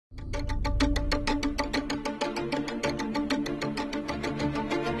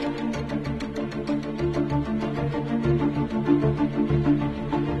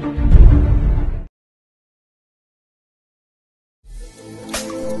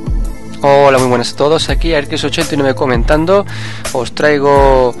Hola, muy buenas a todos, aquí Arquis89 comentando. Os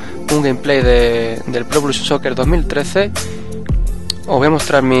traigo un gameplay del Pro Evolution Soccer 2013. Os voy a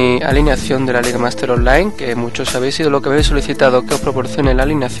mostrar mi alineación de la Liga Master Online, que muchos habéis sido lo que me habéis solicitado que os proporcione la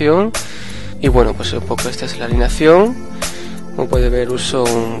alineación. Y bueno, pues un poco esta es la alineación. Como podéis ver, uso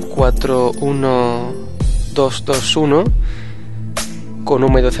un 4-1-2-2-1 con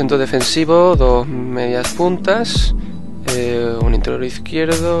un medio centro defensivo, dos medias puntas, un interior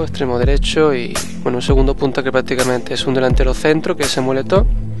izquierdo, extremo derecho y bueno, un segundo punta que prácticamente es un delantero centro, que es Emuleto.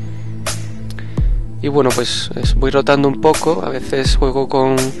 Y bueno, pues voy rotando un poco. A veces juego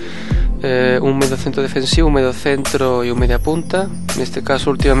con un medio centro defensivo, un medio centro y un media punta. En este caso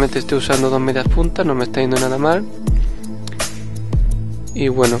últimamente estoy usando dos medias puntas, no me está yendo nada mal. Y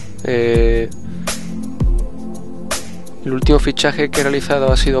bueno, el último fichaje que he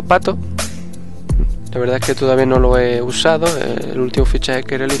realizado ha sido Pato. La verdad es que todavía no lo he usado, el último fichaje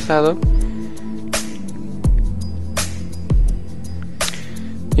que he realizado.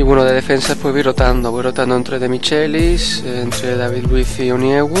 Y bueno, de defensa pues voy rotando entre De Michelis, entre David Luiz y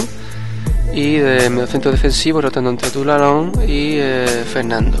Oniegu. Y de mediocentro defensivo rotando entre Dulalón y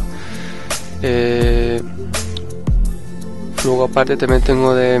Fernando. Luego aparte también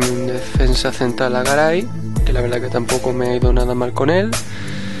tengo de defensa central a Garay, que la verdad que tampoco me ha ido nada mal con él.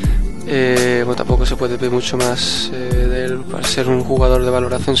 Bueno, tampoco se puede ver mucho más de él para ser un jugador de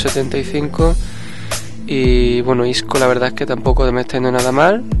valoración 75. Y bueno, Isco la verdad es que tampoco me está yendo nada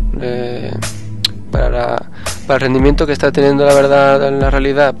mal. Para el rendimiento que está teniendo la verdad en la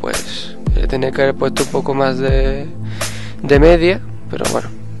realidad, pues tenía que haber puesto un poco más de media, pero bueno,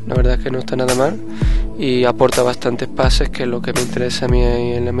 la verdad es que no está nada mal y aporta bastantes pases, que es lo que me interesa a mí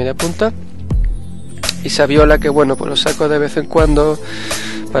en la media punta. Y Saviola, que bueno, pues lo saco de vez en cuando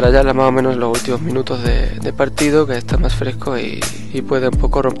para ya más o menos los últimos minutos de partido, que está más fresco y puede un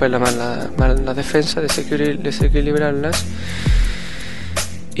poco romper más la defensa, desequilibrarlas.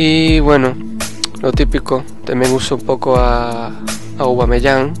 Y bueno, lo típico, también uso un poco a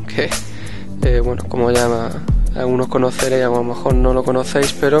Aubameyang, que bueno, como llama, algunos conoceréis, a lo mejor no lo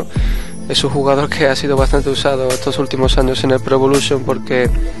conocéis, pero es un jugador que ha sido bastante usado estos últimos años en el Pro Evolution porque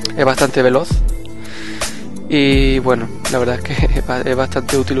es bastante veloz. Y bueno, la verdad es que es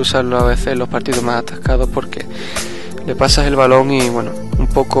bastante útil usarlo a veces en los partidos más atascados, porque le pasas el balón y bueno, un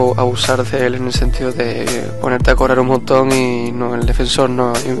poco abusar de él en el sentido de ponerte a correr un montón y no, el defensor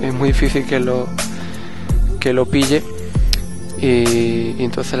no, es muy difícil que lo pille. Y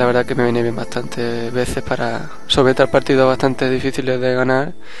entonces la verdad que me viene bien bastantes veces para solventar partidos bastante difíciles de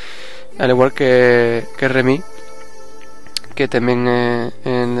ganar, al igual que Remy, que también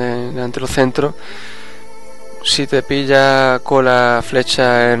en el delantero centro. Si te pilla con la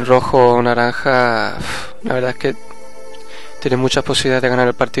flecha en rojo o naranja, la verdad es que tienes muchas posibilidades de ganar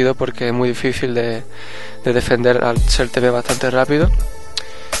el partido, porque es muy difícil de defender al ser TV bastante rápido.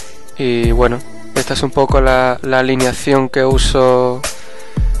 Y bueno, esta es un poco la alineación que uso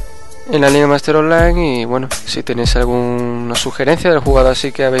en la Liga Master Online. Y bueno, si tenéis alguna sugerencia del jugador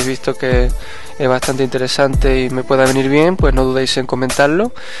así que habéis visto que es bastante interesante y me pueda venir bien, pues no dudéis en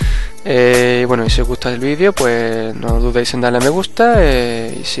comentarlo. Bueno, y si os gusta el vídeo, pues no dudéis en darle a me gusta.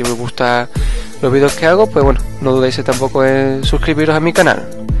 Y si os gustan los vídeos que hago, pues bueno, no dudéis tampoco en suscribiros a mi canal.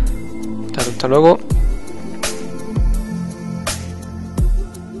 Hasta luego.